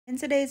In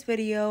today's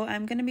video,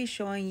 I'm going to be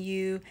showing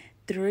you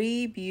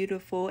 3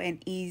 beautiful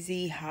and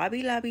easy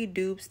Hobby Lobby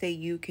dupes that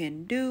you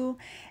can do,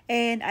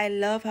 and I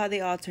love how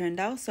they all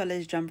turned out, so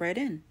let's jump right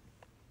in.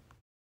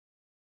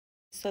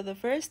 So the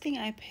first thing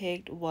I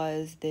picked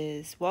was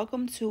this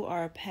welcome to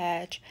our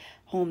patch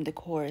home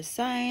decor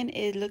sign.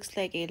 It looks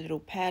like a little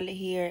palette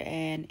here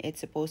and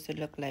it's supposed to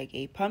look like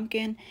a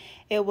pumpkin.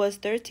 It was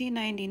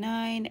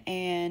 $13.99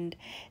 and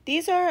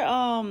these are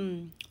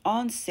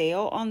on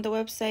sale on the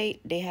website.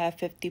 They have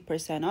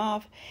 50%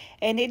 off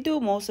and they do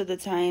most of the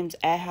times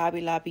at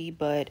Hobby Lobby,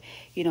 but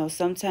you know,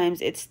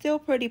 sometimes it's still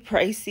pretty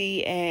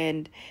pricey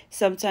and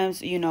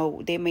sometimes, you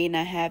know, they may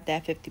not have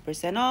that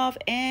 50% off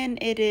and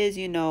it is,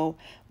 you know,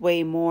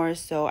 way more.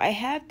 So I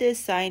have this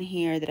sign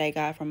here that I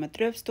got from a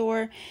thrift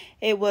store.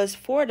 It was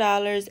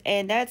 $4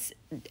 and that's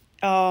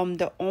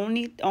the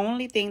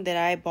only thing that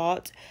I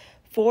bought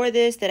for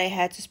this that I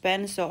had to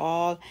spend. So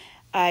all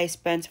I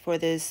spent for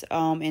this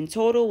in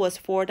total was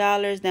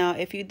 $4. Now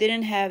if you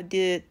didn't have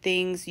the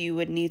things, you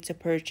would need to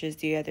purchase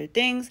the other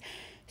things.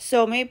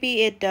 So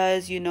maybe it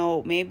does, you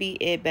know, maybe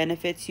it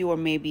benefits you or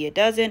maybe it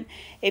doesn't.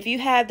 If you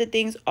have the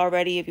things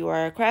already, if you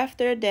are a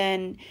crafter,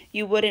 then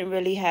you wouldn't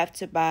really have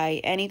to buy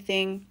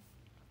anything.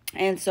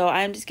 And so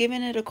I'm just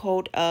giving it a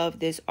coat of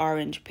this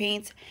orange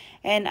paint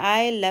and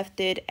I left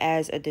it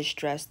as a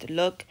distressed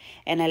look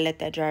and I let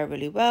that dry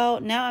really well.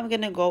 Now I'm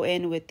going to go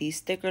in with these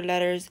sticker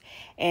letters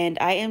and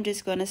I am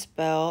just going to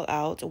spell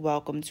out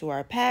welcome to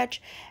our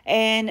patch.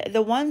 And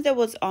the ones that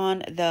was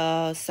on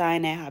the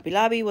sign at Hobby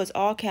Lobby was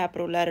all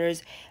capital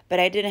letters, but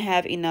I didn't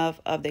have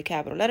enough of the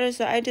capital letters,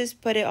 so I just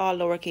put it all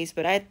lowercase,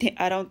 but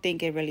I don't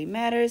think it really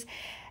matters.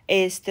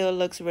 It still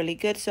looks really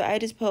good, so I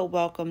just put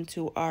welcome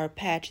to our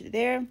patch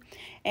there.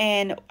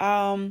 And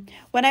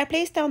when I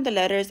place down the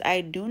letters,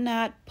 I do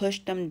not push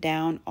them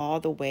down all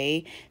the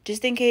way,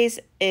 just in case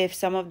if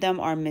some of them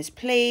are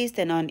misplaced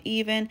and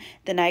uneven,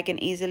 then I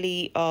can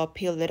easily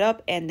peel it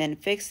up and then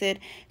fix it.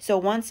 So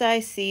once I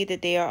see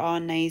that they are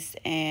all nice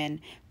and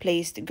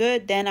placed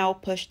good, then I'll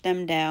push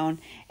them down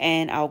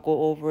and I'll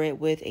go over it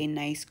with a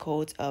nice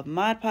coat of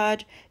Mod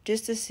Podge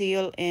just to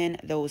seal in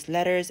those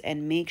letters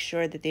and make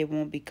sure that they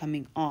won't be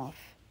coming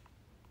off.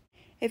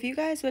 If you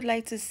guys would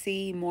like to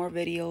see more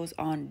videos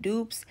on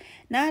dupes,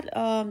 not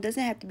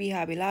doesn't have to be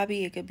Hobby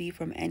Lobby, it could be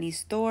from any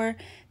store,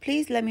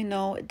 please let me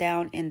know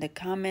down in the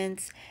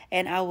comments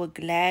and I will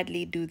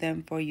gladly do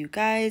them for you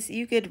guys.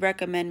 You could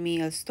recommend me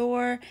a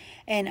store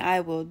and I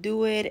will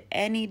do it.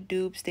 Any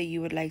dupes that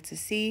you would like to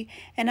see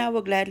and I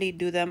will gladly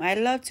do them. I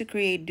love to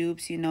create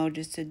dupes, you know,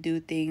 just to do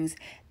things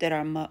that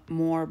are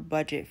more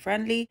budget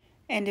friendly.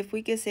 And if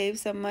we could save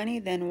some money,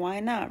 then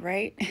why not,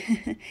 right?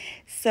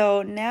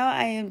 So now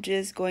I am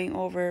just going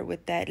over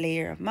with that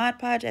layer of Mod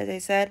Podge, as I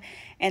said,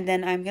 and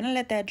then I'm going to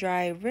let that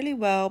dry really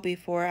well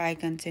before I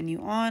continue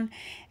on.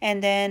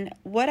 And then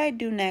what I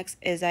do next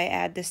is I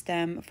add the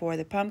stem for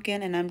the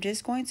pumpkin, and I'm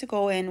just going to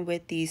go in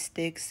with these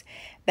sticks,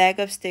 bag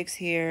of sticks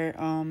here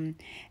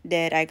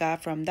that I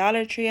got from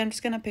Dollar Tree. I'm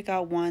just going to pick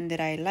out one that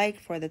I like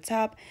for the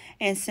top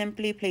and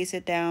simply place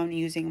it down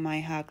using my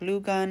hot glue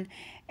gun.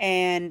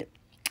 And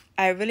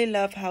I really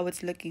love how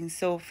it's looking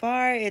so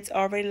far. It's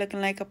already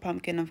looking like a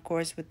pumpkin, of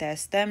course, with that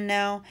stem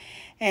now.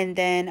 And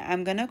then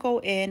I'm going to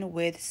go in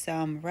with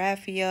some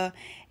raffia.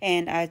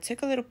 And I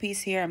took a little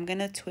piece here. I'm going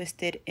to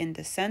twist it in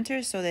the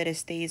center so that it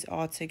stays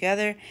all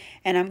together.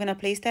 And I'm going to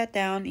place that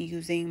down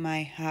using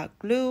my hot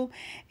glue.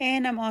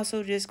 And I'm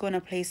also just going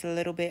to place a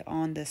little bit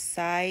on the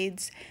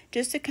sides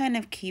just to kind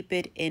of keep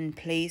it in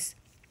place.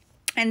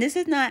 And this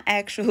is not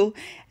actual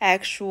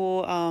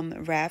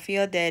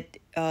raffia that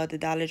the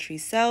Dollar Tree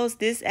sells.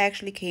 This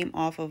actually came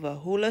off of a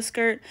hula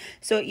skirt.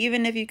 So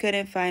even if you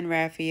couldn't find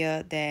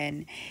raffia,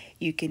 then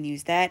you can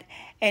use that.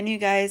 And you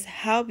guys,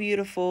 how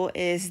beautiful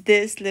is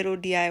this little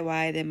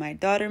DIY that my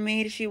daughter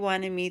made? She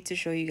wanted me to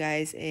show you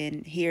guys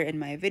here in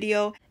my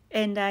video.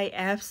 And I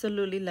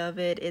absolutely love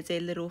it. It's a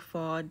little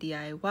fall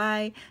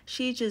DIY.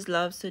 She just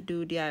loves to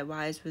do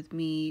DIYs with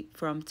me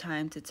from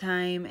time to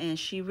time and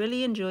she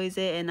really enjoys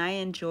it and I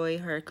enjoy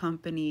her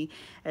company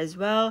as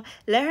well.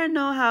 Let her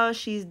know how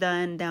she's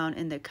done down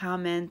in the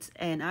comments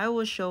and I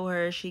will show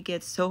her. She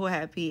gets so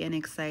happy and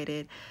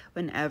excited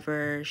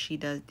whenever she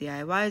does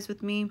DIYs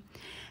with me.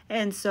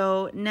 And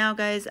so now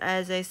guys,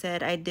 as I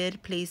said, I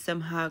did place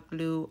some hot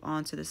glue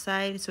onto the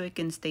side so it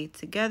can stay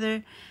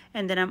together.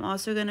 And then I'm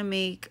also going to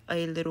make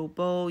a little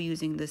bow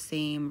using the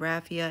same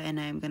raffia and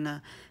I'm going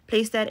to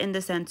place that in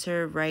the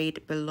center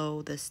right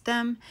below the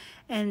stem.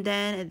 And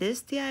then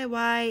this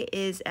DIY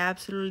is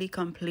absolutely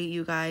complete,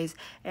 you guys,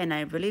 and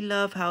I really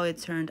love how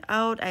it turned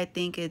out. I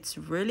think it's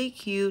really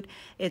cute.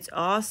 It's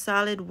all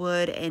solid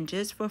wood and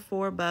just for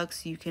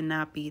 $4 you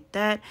cannot beat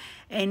that.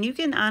 And you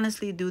can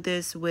honestly do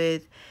this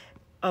with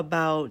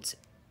about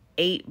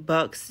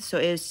 $8, so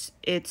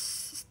it's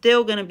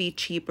still gonna be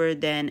cheaper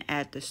than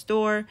at the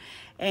store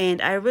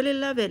and I really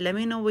love it. Let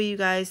me know what you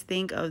guys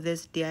think of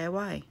this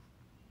DIY.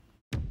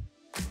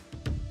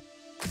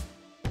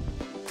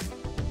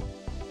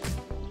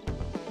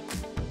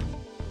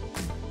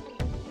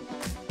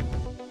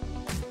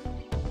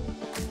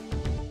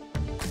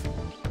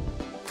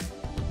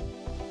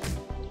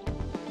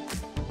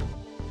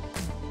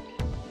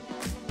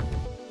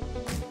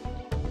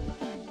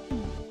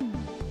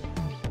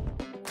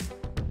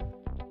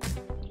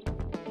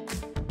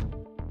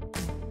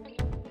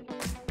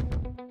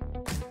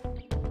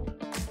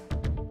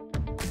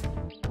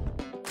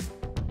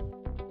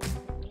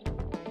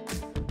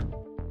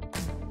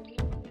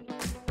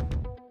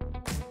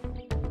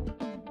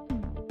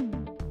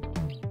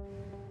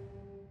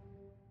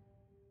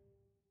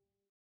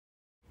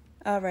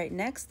 All right,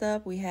 next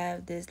up we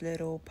have this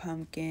little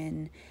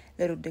pumpkin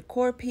little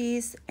decor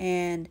piece,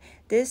 and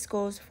this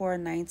goes for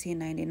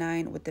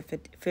 $19.99 with the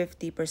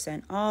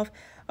 50% off.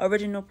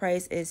 Original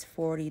price is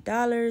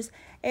 $40,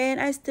 and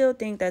I still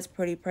think that's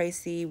pretty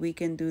pricey. We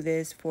can do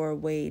this for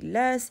way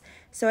less.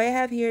 So I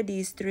have here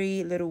these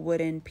three little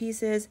wooden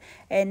pieces,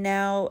 and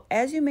now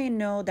as you may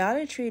know,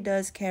 Dollar Tree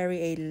does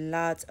carry a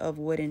lot of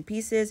wooden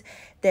pieces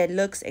that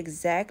looks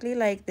exactly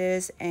like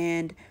this,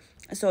 and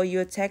so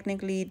you'll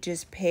technically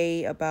just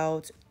pay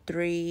about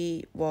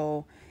three,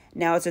 well,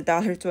 now it's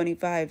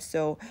 $1.25,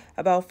 so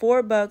about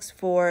 $4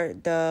 for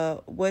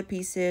the wood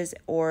pieces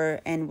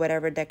or and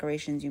whatever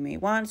decorations you may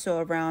want, so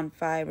around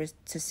 $5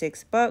 to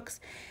 $6.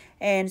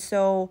 And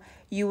so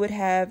you would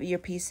have your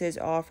pieces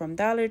all from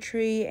Dollar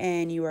Tree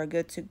and you are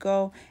good to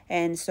go.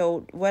 And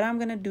so what I'm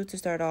gonna do to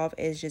start off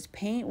is just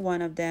paint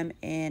one of them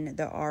in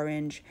the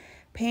orange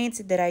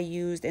paint that I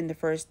used in the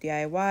first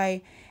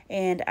DIY.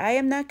 And I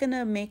am not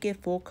gonna make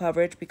it full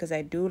coverage because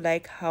I do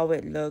like how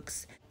it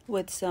looks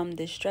with some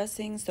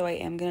distressing, so I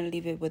am gonna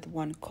leave it with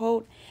one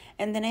coat.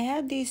 And then I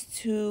have these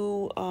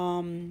two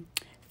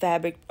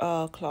fabric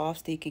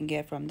cloths that you can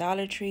get from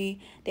Dollar Tree.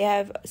 They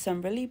have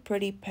some really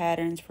pretty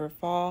patterns for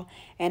fall,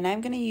 and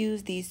I'm gonna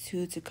use these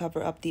two to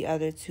cover up the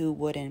other two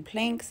wooden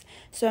planks.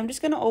 So I'm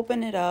just gonna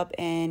open it up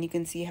and you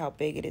can see how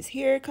big it is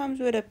here. It comes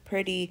with a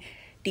pretty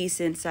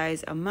decent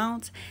size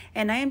amount,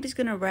 and I am just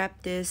gonna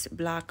wrap this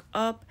block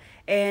up,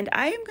 and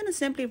I am gonna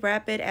simply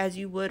wrap it as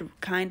you would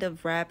kind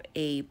of wrap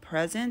a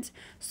present.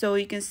 So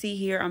you can see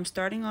here I'm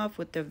starting off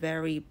with the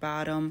very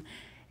bottom,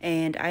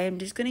 and I am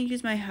just gonna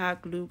use my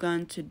hot glue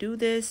gun to do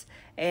this.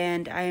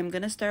 And I am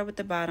gonna start with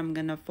the bottom, I'm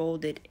gonna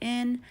fold it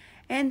in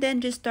and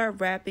then just start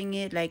wrapping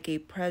it like a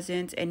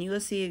present, and you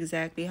will see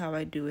exactly how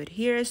I do it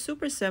here. It's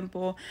super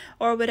simple,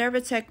 or whatever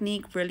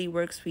technique really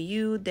works for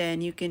you,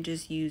 then you can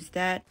just use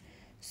that.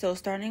 So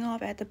starting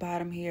off at the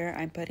bottom here,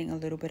 I'm putting a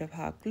little bit of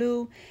hot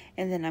glue,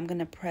 and then I'm going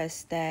to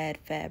press that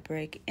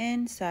fabric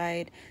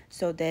inside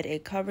so that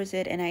it covers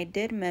it. And I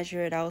did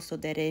measure it out so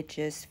that it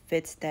just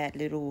fits that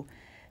little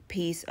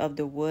piece of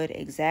the wood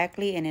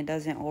exactly and it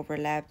doesn't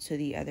overlap to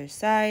the other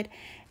side.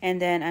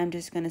 And then I'm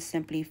just going to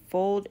simply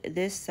fold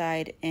this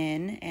side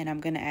in, and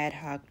I'm going to add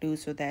hot glue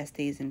so that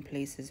stays in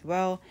place as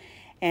well.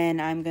 And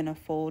I'm going to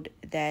fold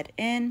that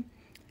in.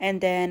 And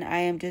then I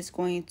am just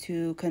going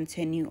to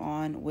continue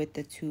on with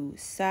the two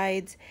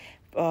sides,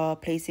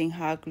 placing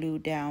hot glue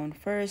down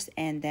first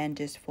and then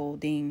just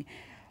folding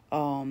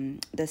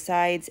the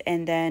sides.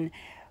 And then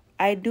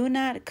I do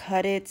not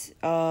cut it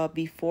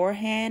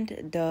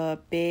beforehand.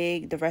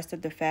 The rest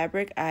of the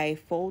fabric, I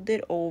fold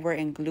it over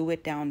and glue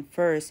it down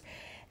first.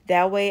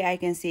 That way I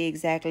can see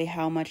exactly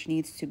how much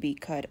needs to be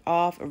cut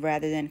off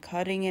rather than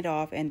cutting it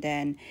off and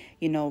then,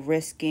 you know,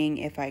 risking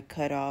if I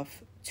cut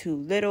off too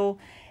little.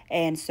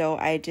 And so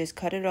I just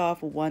cut it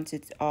off once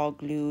it's all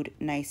glued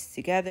nice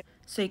together.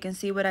 So you can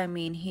see what I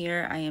mean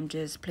here. I am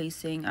just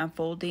I'm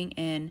folding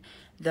in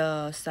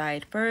the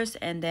side first,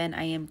 and then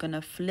I am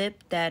gonna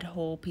flip that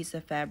whole piece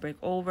of fabric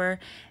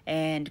over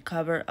and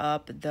cover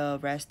up the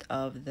rest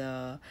of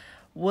the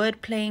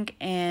wood plank.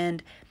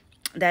 And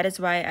that is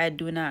why I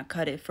do not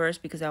cut it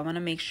first, because I want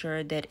to make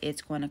sure that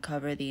it's going to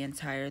cover the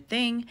entire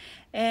thing,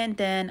 and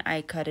then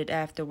I cut it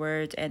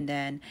afterwards, and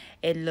then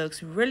it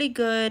looks really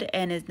good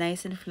and it's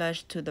nice and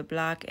flush to the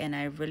block, and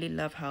I really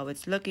love how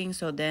it's looking.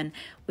 So then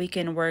we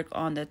can work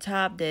on the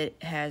top that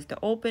has the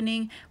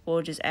opening.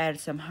 We'll just add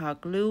some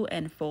hot glue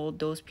and fold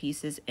those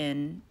pieces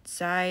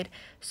inside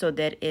so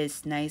that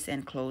it's nice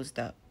and closed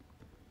up.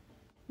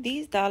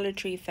 These Dollar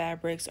Tree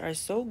fabrics are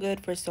so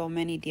good for so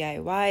many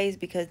DIYs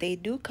because they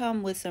do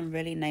come with some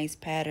really nice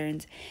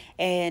patterns,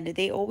 and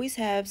they always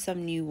have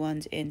some new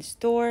ones in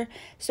store.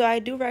 So I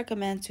do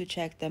recommend to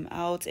check them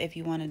out if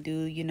you want to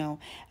do, you know,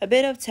 a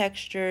bit of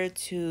texture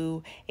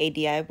to a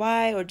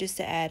DIY or just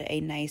to add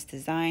a nice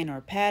design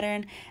or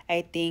pattern.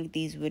 I think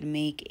these would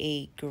make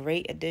a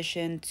great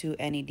addition to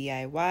any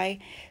DIY.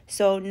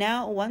 So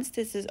now once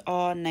this is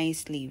all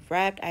nicely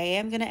wrapped, I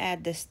am going to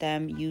add the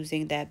stem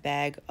using that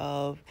bag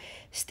of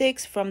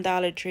sticks from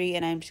Dollar Tree,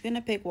 and I'm just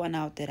gonna pick one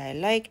out that I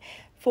like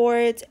for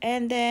it.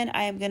 And then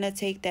I am gonna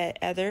take that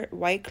other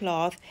white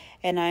cloth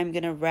and I'm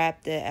gonna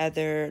wrap the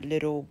other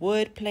little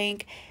wood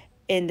plank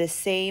in the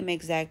same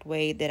exact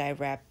way that I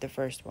wrapped the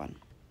first one.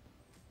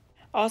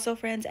 Also,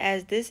 friends,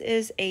 as this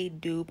is a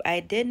dupe, I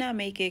did not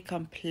make it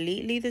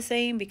completely the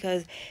same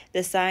because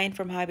the sign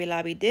from Hobby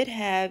Lobby did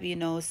have, you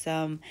know,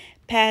 some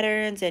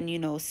patterns and, you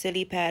know,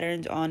 silly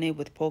patterns on it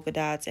with polka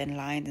dots and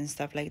lines and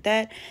stuff like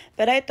that.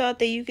 But I thought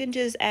that you can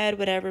just add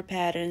whatever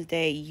patterns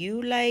that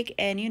you like,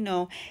 and, you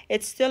know,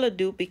 it's still a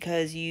dupe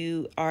because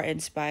you are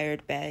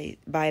inspired by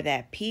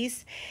that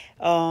piece.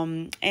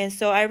 And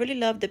so I really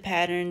love the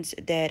patterns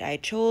that I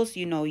chose,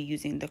 you know,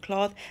 using the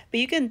cloth, but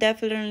you can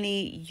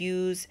definitely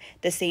use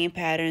the same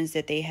patterns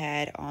that they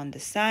had on the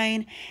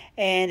sign,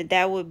 and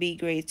that would be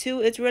great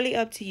too. It's really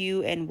up to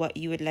you and what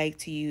you would like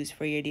to use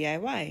for your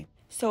DIY.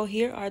 So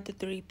here are the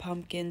three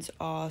pumpkins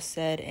all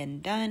said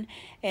and done,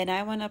 and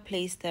I want to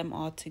place them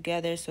all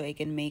together so I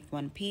can make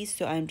one piece.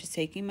 So I'm just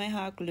taking my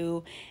hot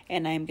glue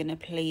and I'm going to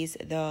place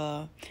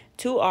the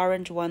two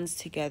orange ones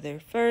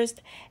together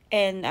first,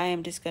 and I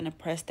am just going to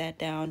press that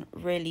down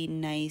really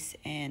nice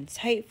and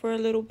tight for a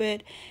little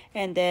bit,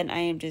 and then I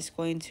am just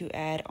going to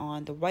add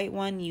on the white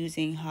one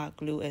using hot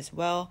glue as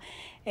well.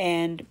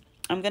 And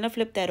I'm going to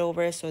flip that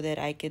over so that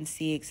I can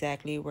see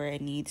exactly where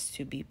it needs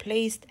to be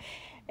placed.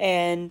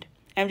 And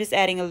I'm just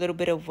adding a little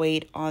bit of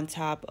weight on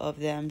top of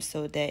them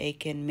so that it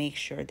can make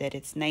sure that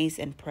it's nice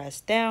and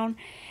pressed down.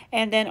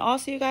 And then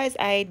also, you guys,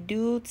 I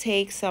do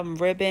take some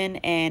ribbon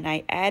and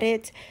I add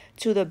it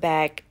to the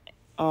back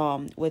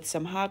with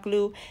some hot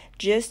glue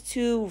just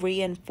to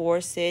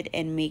reinforce it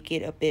and make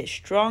it a bit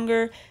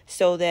stronger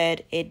so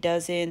that it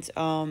doesn't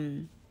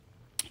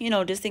you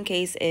know, just in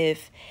case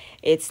if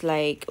it's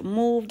like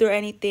moved or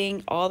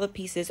anything, all the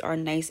pieces are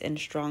nice and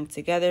strong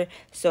together.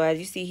 So as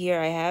you see here,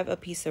 I have a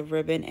piece of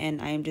ribbon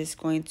and I'm just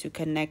going to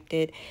connect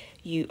it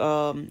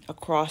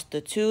across the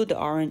two, the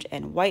orange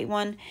and white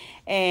one.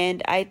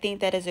 And I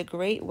think that is a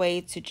great way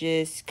to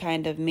just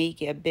kind of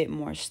make it a bit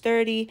more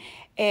sturdy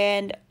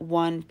and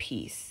one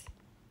piece.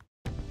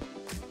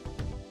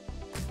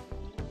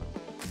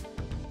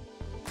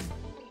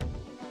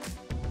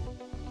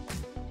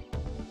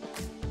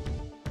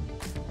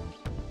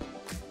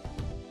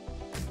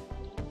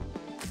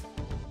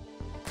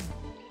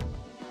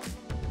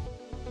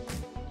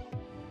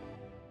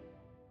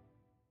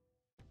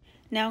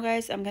 Now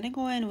guys, I'm gonna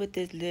go in with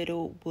this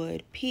little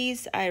wood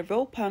piece. I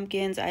wrote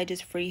pumpkins, I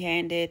just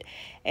freehanded,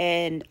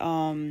 and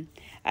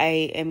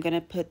I am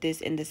gonna put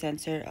this in the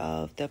center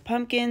of the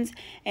pumpkins.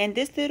 And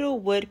this little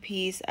wood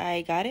piece,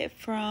 I got it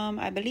from,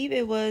 I believe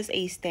it was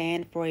a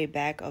stand for a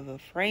back of a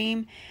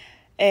frame.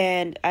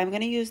 And I'm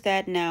going to use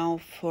that now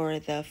for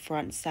the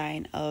front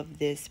side of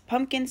this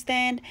pumpkin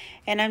stand.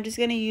 And I'm just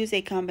going to use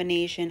a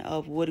combination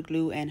of wood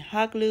glue and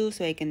hot glue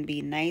so it can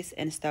be nice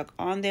and stuck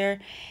on there.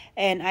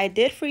 And I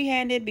did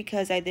freehand it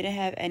because I didn't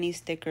have any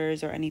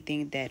stickers or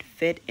anything that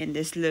fit in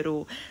this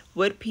little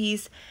wood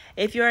piece.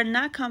 If you are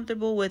not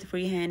comfortable with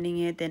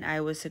freehanding it, then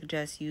I would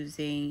suggest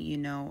using, you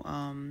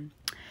know,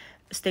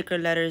 sticker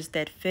letters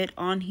that fit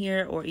on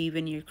here, or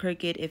even your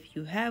Cricut if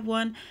you have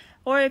one.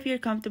 Or if you're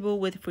comfortable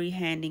with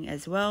freehanding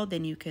as well,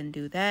 then you can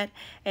do that.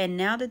 And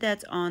now that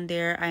that's on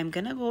there, I'm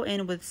gonna go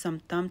in with some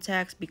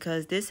thumbtacks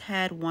because this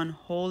had one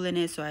hole in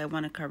it, so I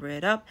want to cover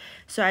it up.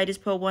 So I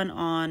just put one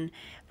on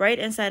right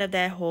inside of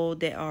that hole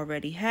that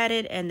already had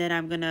it, and then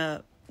I'm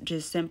gonna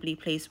just simply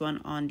place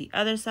one on the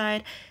other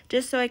side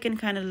just so it can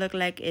kind of look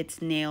like it's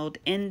nailed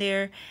in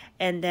there.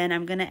 And then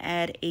I'm gonna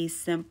add a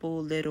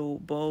simple little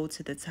bow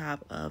to the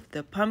top of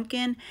the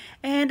pumpkin,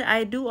 and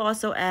I do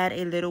also add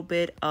a little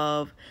bit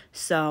of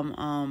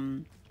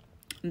some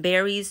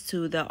berries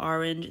to the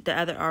orange, the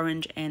other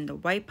orange and the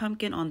white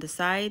pumpkin on the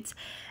sides.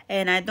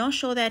 And I don't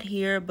show that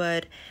here,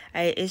 but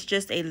it's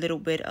just a little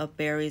bit of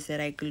berries that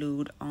I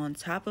glued on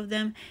top of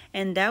them.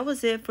 And that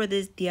was it for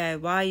this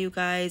DIY, you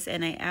guys.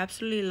 And I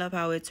absolutely love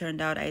how it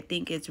turned out. I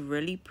think it's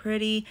really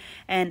pretty,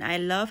 and I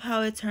love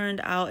how it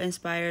turned out,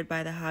 inspired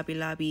by the Hobby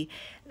Lobby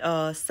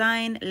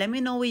sign. Let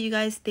me know what you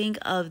guys think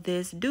of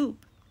this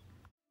dupe.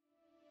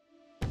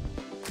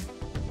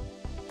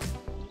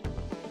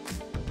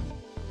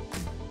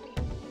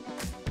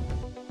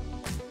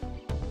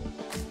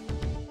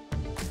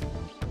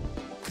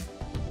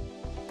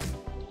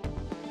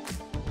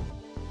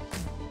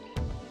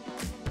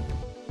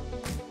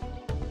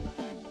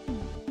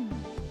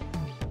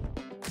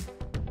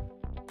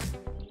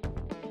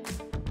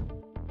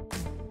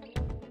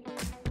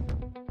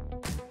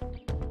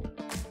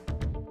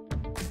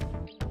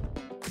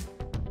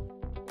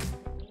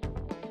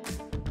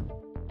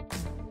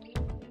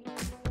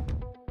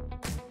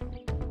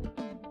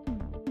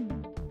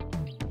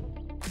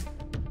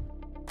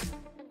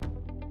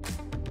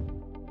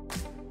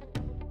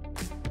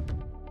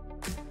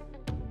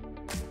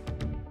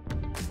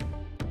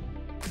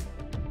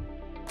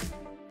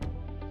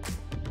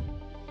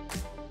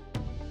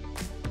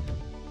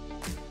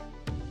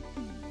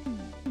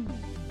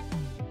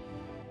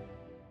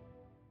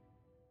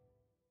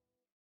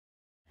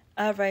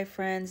 All right,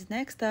 friends,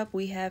 next up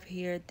we have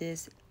here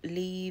this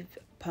leaf,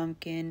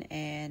 pumpkin,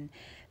 and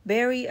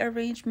berry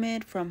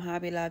arrangement from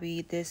Hobby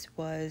Lobby. This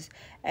was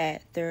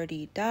at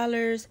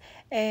 $30,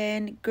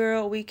 and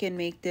girl, we can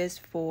make this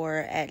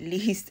for at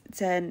least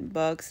 10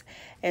 bucks.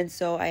 And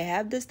so I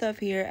have the stuff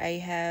here. I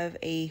have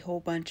a whole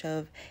bunch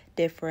of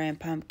different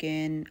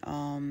pumpkin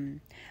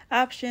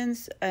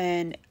options,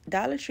 and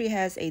Dollar Tree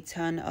has a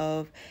ton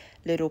of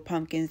little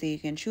pumpkins that you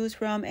can choose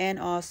from, and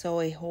also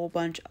a whole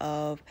bunch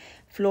of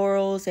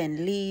florals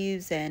and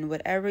leaves and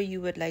whatever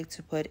you would like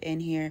to put in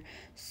here.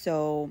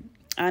 So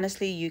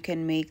honestly, you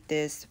can make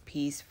this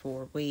piece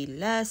for way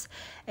less.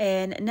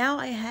 And now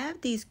I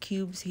have these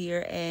cubes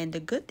here, and the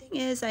good thing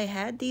is I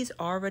had these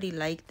already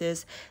like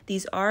this.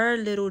 These are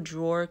little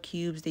drawer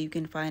cubes that you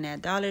can find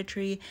at Dollar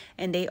Tree,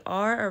 and they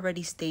are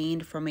already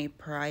stained from a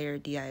prior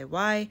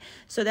DIY.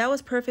 So that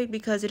was perfect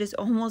because it is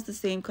almost the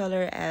same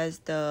color as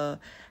the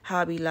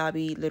Hobby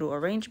Lobby little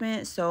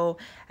arrangement. So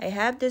I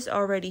have this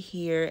already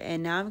here,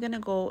 and now I'm gonna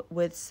go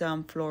with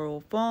some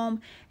floral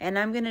foam, and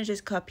I'm gonna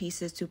just cut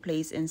pieces to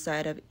place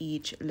inside of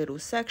each little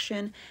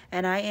section,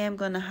 and I am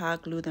gonna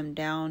hot glue them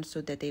down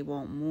so that they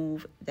won't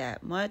move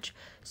that much.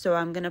 So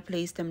I'm gonna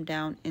place them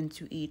down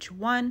into each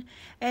one,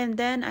 and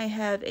then I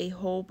have a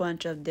whole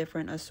bunch of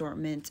different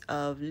assortments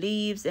of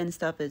leaves and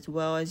stuff as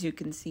well. As you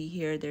can see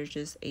here, there's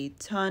just a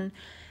ton.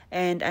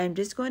 And I'm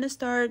just going to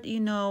start, you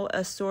know,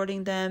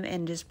 assorting them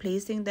and just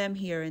placing them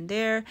here and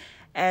there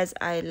as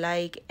I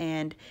like.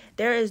 And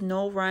there is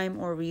no rhyme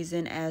or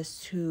reason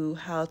as to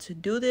how to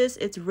do this.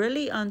 It's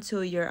really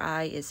until your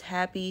eye is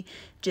happy.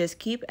 Just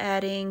keep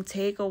adding,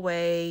 take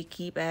away,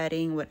 keep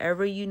adding,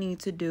 whatever you need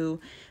to do,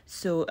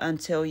 so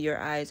until your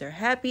eyes are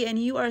happy and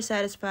you are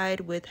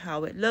satisfied with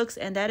how it looks.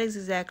 And that is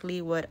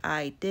exactly what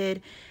I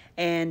did.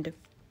 And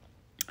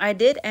I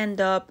did end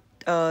up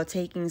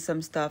taking some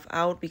stuff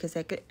out because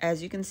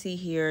as you can see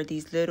here,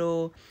 these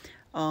little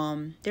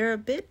they're a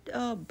bit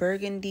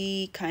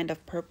burgundy, kind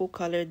of purple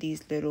color.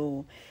 These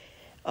little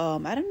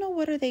I don't know,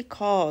 what are they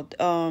called,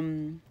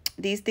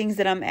 these things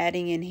that I'm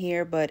adding in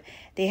here, but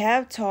they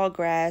have tall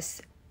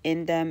grass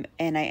in them,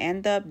 and I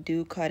end up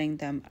cutting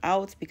them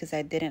out because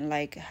I didn't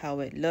like how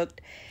it looked.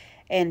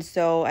 And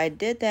so I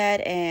did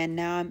that, and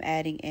now I'm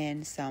adding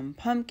in some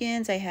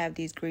pumpkins. I have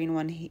these green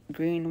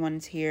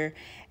ones here,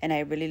 and I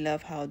really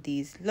love how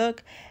these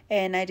look.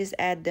 And I just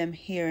add them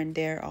here and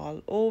there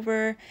all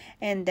over.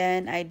 And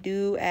then I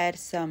do add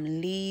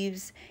some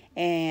leaves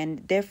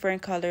and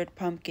different colored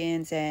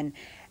pumpkins and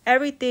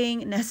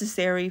everything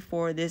necessary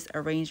for this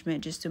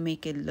arrangement, just to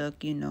make it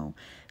look, you know,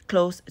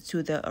 close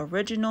to the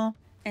original.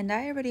 And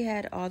I already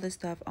had all the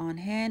stuff on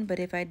hand, but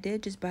if I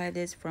did just buy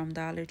this from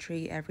Dollar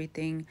Tree,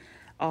 everything,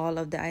 all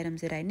of the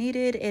items that I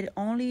needed, it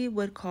only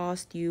would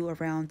cost you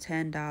around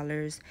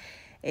 $10.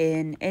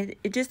 And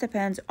it just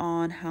depends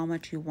on how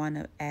much you want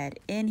to add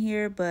in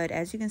here, but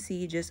as you can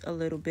see, just a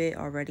little bit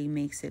already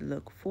makes it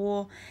look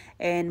full.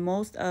 And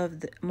most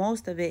of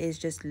it is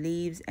just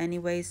leaves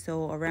anyway,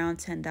 so around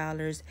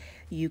 $10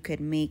 you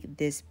could make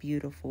this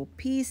beautiful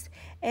piece,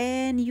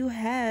 and you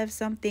have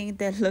something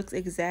that looks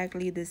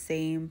exactly the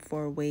same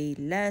for way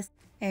less.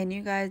 And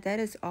you guys, that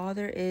is all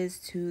there is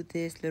to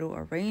this little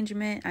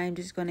arrangement. I'm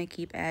just going to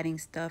keep adding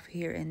stuff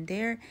here and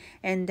there.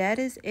 And that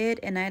is it.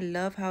 And I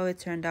love how it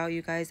turned out,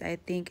 you guys. I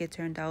think it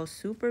turned out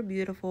super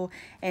beautiful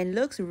and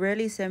looks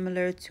really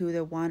similar to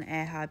the one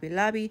at Hobby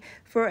Lobby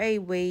for a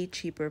way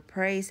cheaper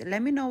price.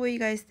 Let me know what you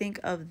guys think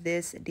of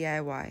this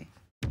DIY.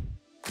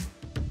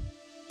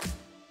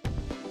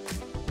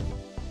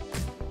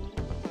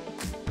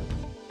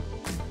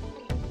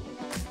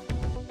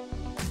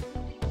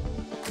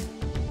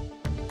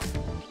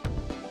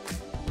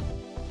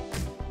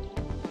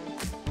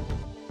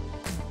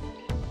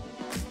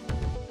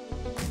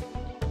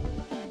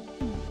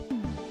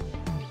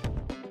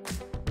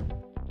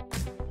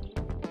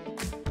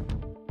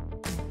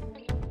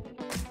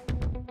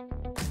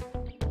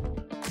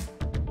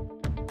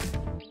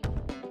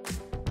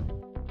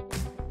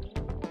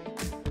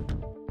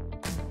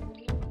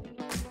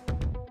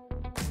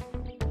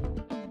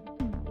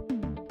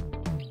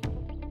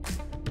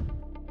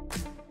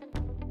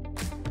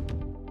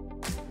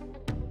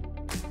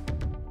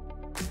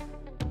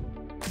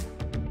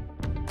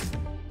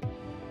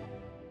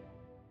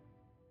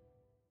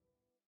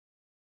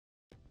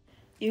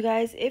 You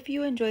guys, if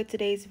you enjoyed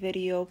today's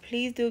video,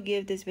 please do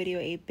give this video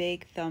a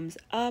big thumbs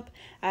up.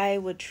 I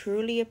would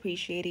truly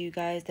appreciate it, you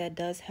guys. That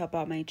does help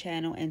out my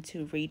channel and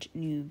to reach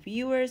new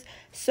viewers.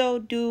 So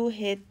do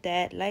hit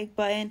that like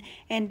button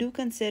and do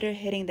consider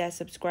hitting that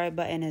subscribe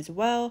button as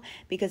well,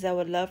 because I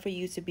would love for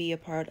you to be a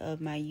part of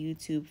my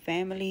YouTube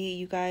family,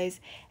 you guys.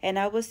 And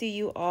I will see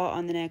you all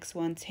on the next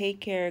one.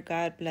 Take care.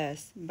 God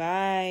bless.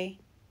 Bye.